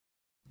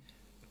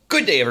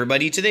Good day,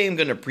 everybody. Today I'm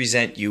going to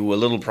present you a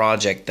little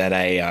project that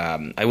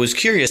I was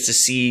curious to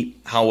see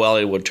how well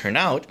it would turn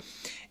out,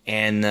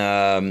 and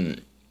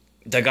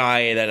the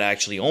guy that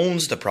actually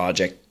owns the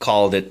project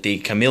called it the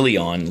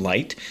Chameleon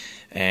light,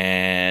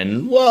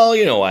 and well,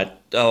 you know what?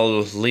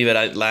 I'll leave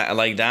it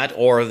like that,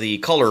 or the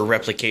color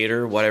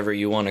replicator, whatever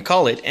you want to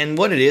call it. And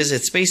what it is,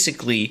 it's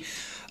basically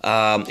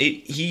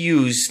he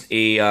used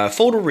a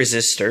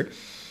photoresistor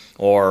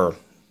or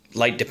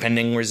light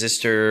depending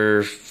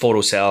resistor,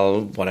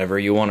 photocell, whatever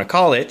you want to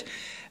call it,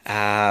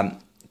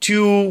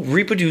 to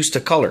reproduce the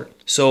color.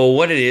 So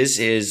what it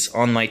is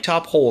on my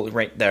top hole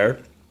right there,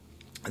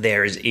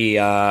 there's a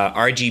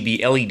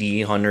RGB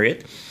LED under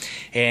it,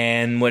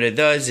 and what it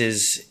does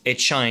is it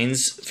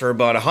shines for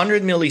about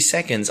 100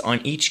 milliseconds on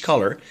each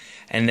color,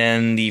 and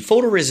then the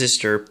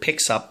photoresistor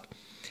picks up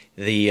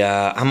the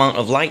amount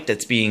of light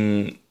that's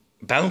being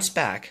bounced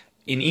back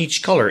in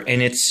each color, and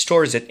it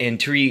stores it in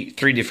three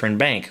different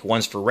banks.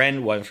 One's for red,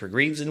 one for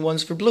greens, and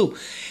one's for blue.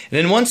 And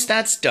then once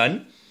that's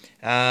done,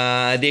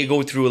 they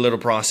go through a little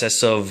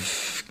process of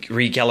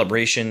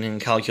recalibration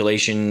and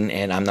calculation,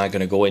 and I'm not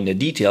going to go into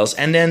details.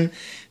 And then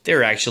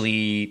they're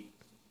actually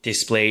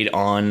displayed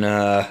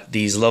on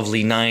these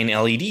lovely 9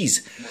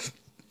 LEDs.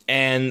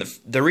 And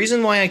the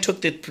reason why I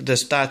took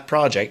that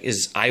project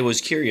is I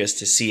was curious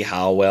to see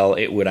how well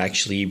it would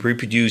actually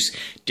reproduce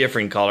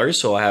different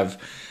colors. So I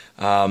have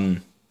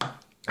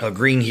a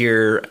green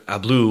here, a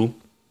blue,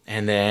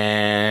 and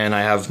then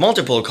I have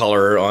multiple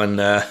color on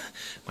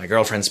my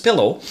girlfriend's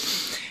pillow.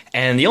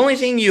 And the only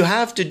thing you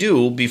have to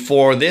do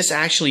before this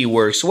actually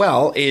works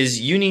well is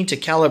you need to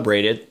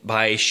calibrate it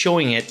by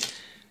showing it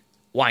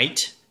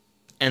white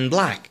and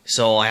black.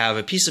 So I have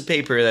a piece of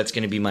paper that's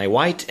going to be my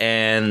white,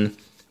 and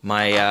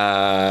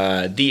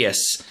my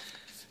DS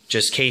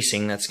just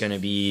casing that's going to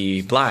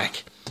be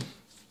black.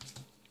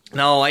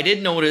 Now I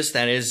did notice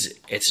that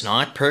it's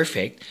not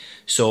perfect,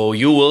 so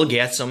you will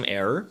get some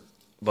error,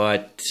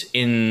 but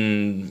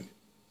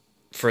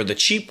for the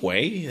cheap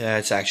way,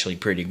 that's actually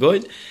pretty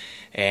good.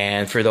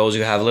 And for those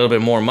who have a little bit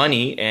more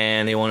money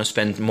and they want to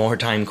spend more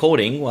time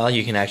coding, well,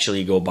 you can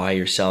actually go buy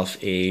yourself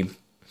a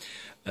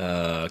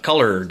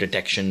color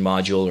detection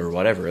module or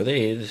whatever.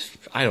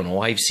 I don't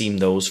know, I've seen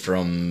those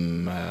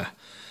from a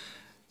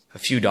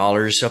few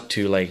dollars up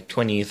to like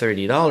 $20,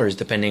 $30,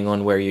 depending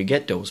on where you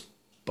get those.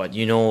 But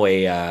you know,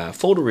 a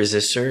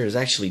photoresistor is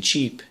actually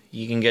cheap.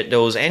 You can get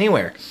those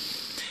anywhere.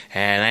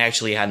 And I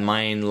actually had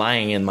mine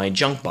lying in my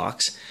junk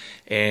box.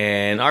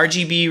 And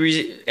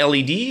RGB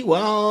LED,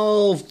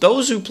 well,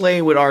 those who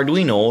play with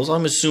Arduinos,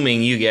 I'm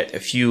assuming you get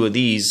a few of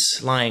these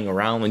lying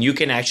around, and you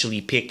can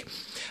actually pick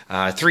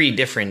 3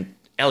 different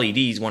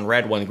LEDs, one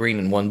red, one green,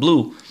 and one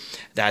blue.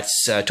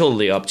 That's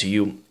totally up to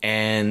you.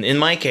 And in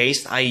my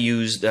case, I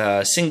used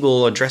a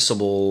single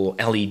addressable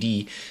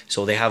LED.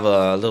 So they have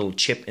a little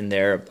chip in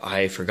there.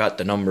 I forgot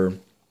the number.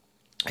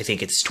 I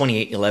think it's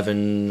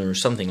 2811 or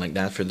something like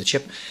that for the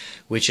chip,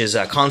 which is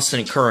a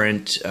constant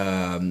current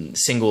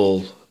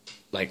single,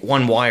 like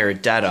one wire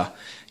data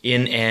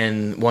in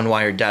and one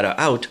wire data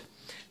out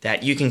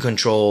that you can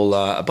control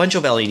a bunch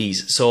of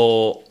LEDs.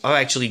 So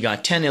I've actually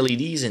got 10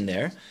 LEDs in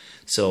there.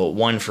 So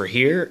 1 for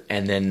here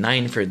and then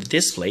 9 for the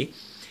display.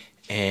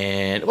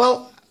 And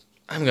well,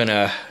 I'm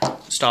gonna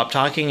stop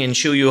talking and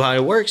show you how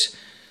it works.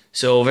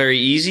 So very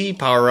easy,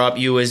 power up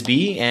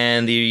USB,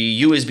 and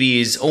the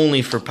USB is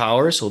only for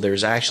power, so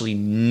there's actually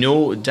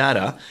no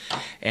data.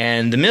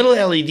 And the middle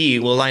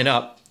LED will light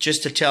up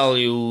just to tell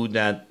you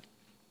that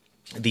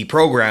the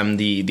program,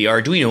 the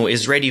Arduino,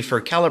 is ready for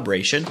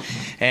calibration.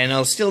 And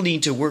I'll still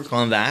need to work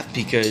on that,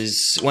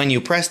 because when you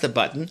press the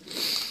button,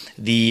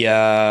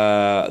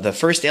 the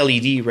first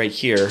LED right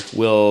here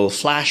will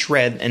flash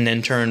red and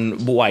then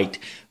turn white,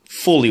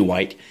 fully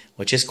white,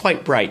 which is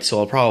quite bright. So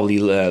I'll probably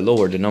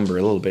lower the number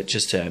a little bit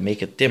just to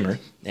make it dimmer.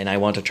 And I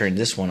want to turn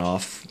this one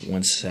off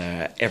once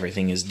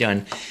everything is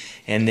done.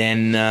 And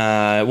then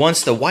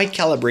once the white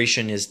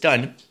calibration is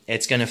done,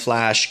 it's going to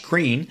flash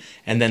green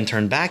and then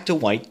turn back to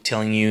white,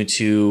 telling you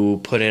to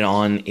put it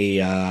on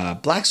a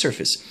black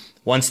surface.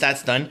 Once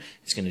that's done,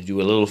 it's going to do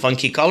a little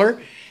funky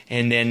color.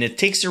 And then it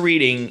takes a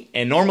reading,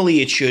 and normally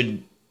it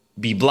should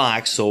be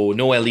black, so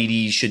no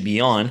LED should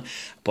be on,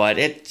 but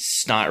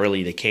it's not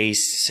really the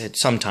case.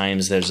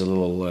 Sometimes there's a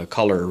little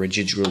color,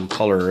 residual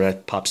color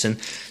that pops in.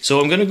 So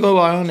I'm going to go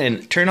on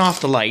and turn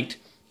off the light,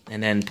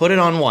 and then put it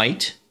on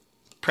white,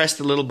 press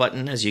the little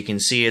button. As you can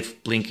see,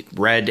 it blink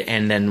red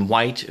and then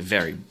white,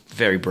 very,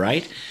 very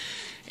bright.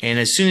 And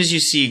as soon as you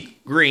see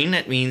green,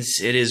 that means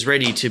it is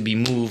ready to be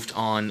moved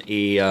on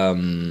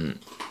a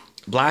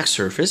black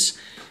surface.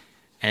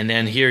 And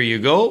then here you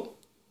go,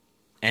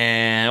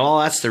 and well,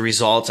 that's the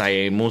result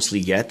I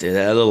mostly get,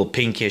 a little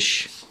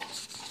pinkish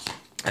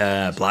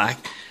black.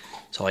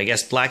 So I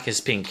guess black is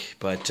pink,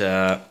 but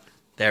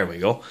there we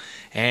go.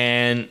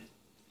 And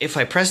if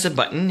I press the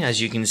button,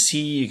 as you can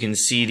see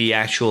the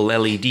actual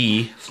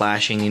LED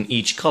flashing in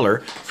each color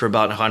for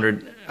about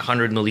 100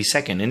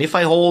 milliseconds. And if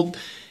I hold,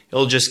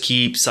 it'll just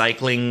keep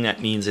cycling. That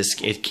means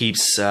it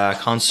keeps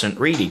constant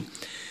reading.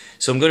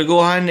 So I'm going to go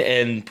on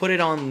and put it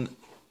on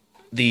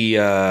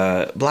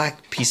the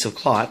black piece of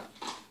cloth,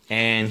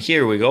 and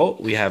here we go,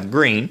 we have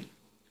green,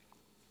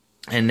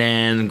 and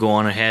then go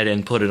on ahead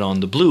and put it on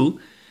the blue.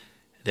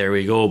 There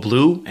we go,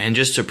 blue. And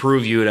just to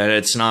prove you that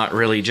it's not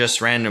really just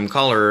random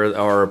color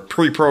or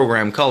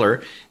pre-programmed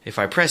color, if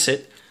I press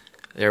it,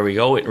 there we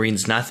go, it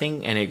reads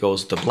nothing, and it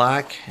goes to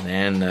black, and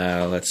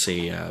then let's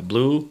see,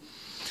 blue,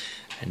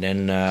 and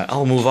then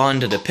I'll move on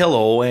to the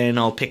pillow, and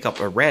I'll pick up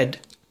a red,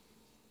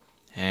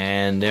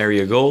 and there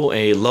you go,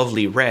 a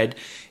lovely red.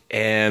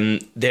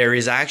 And there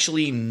is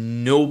actually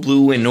no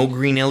blue and no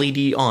green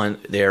LED on.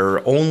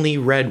 They're only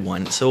red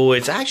one, so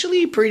it's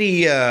actually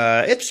pretty.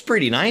 It's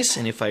pretty nice.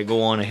 And if I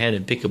go on ahead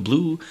and pick a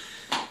blue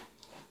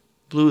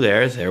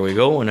there we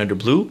go, another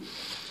blue.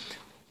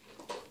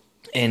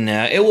 And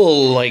it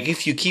will, like,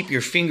 if you keep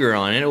your finger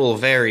on it, it will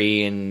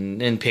vary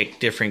and pick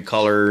different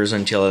colors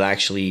until it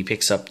actually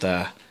picks up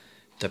the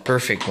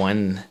perfect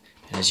one.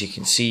 And as you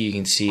can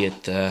see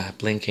it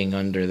blinking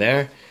under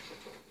there.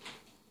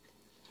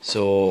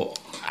 So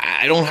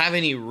I don't have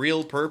any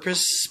real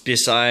purpose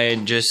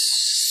beside just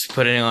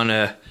putting on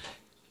a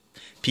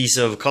piece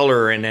of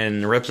color and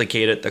then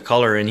replicate it, the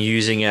color, and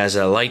using it as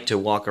a light to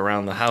walk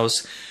around the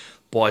house.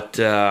 But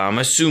I'm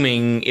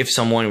assuming if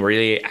someone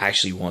really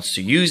actually wants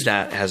to use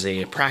that as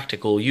a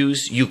practical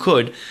use, you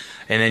could,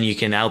 and then you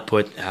can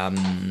output,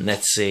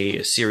 let's say,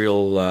 a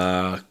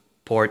serial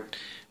port,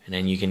 and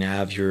then you can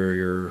have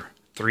your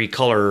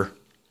 3-color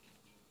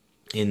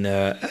in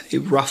a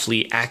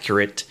roughly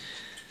accurate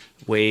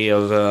way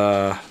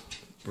of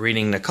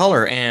reading the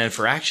color, and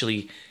for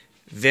actually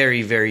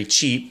very, very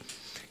cheap,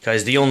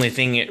 because the only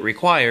thing it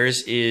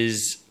requires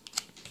is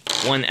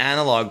one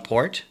analog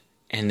port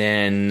and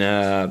then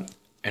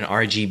an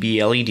RGB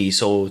LED,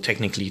 so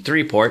technically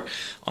 3-port,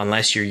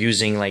 unless you're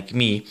using, like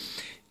me,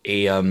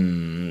 a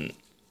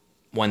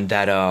one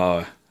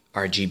data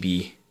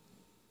RGB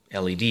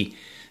LED,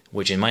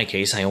 which in my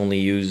case I only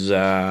use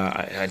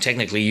I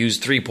technically use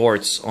 3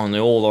 ports on the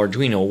old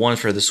Arduino, one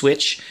for the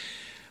switch,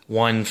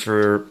 one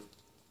for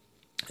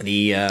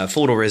the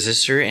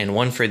photoresistor, and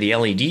one for the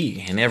LED,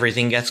 and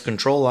everything gets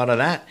control out of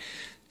that.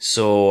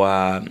 So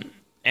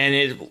and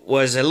it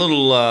was a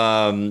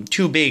little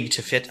too big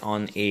to fit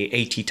on a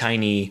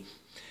AT-Tiny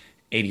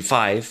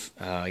 85.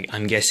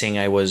 I'm guessing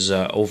I was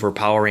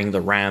overpowering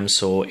the RAM,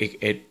 so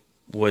it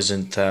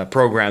wasn't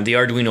programmed. The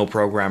Arduino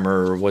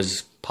programmer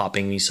was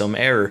popping me some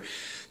error,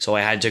 so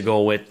I had to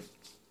go with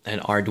an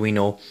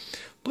Arduino.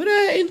 But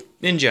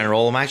in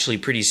general, I'm actually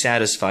pretty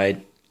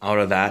satisfied out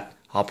of that.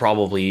 I'll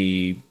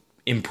probably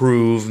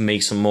improve,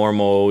 make some more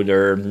mode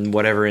or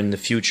whatever in the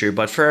future,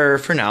 but for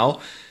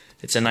now,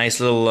 it's a nice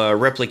little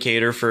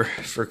replicator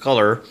for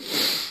color,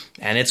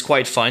 and it's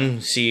quite fun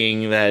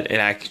seeing that it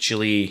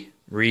actually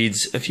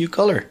reads a few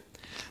color.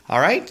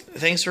 Alright,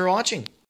 thanks for watching.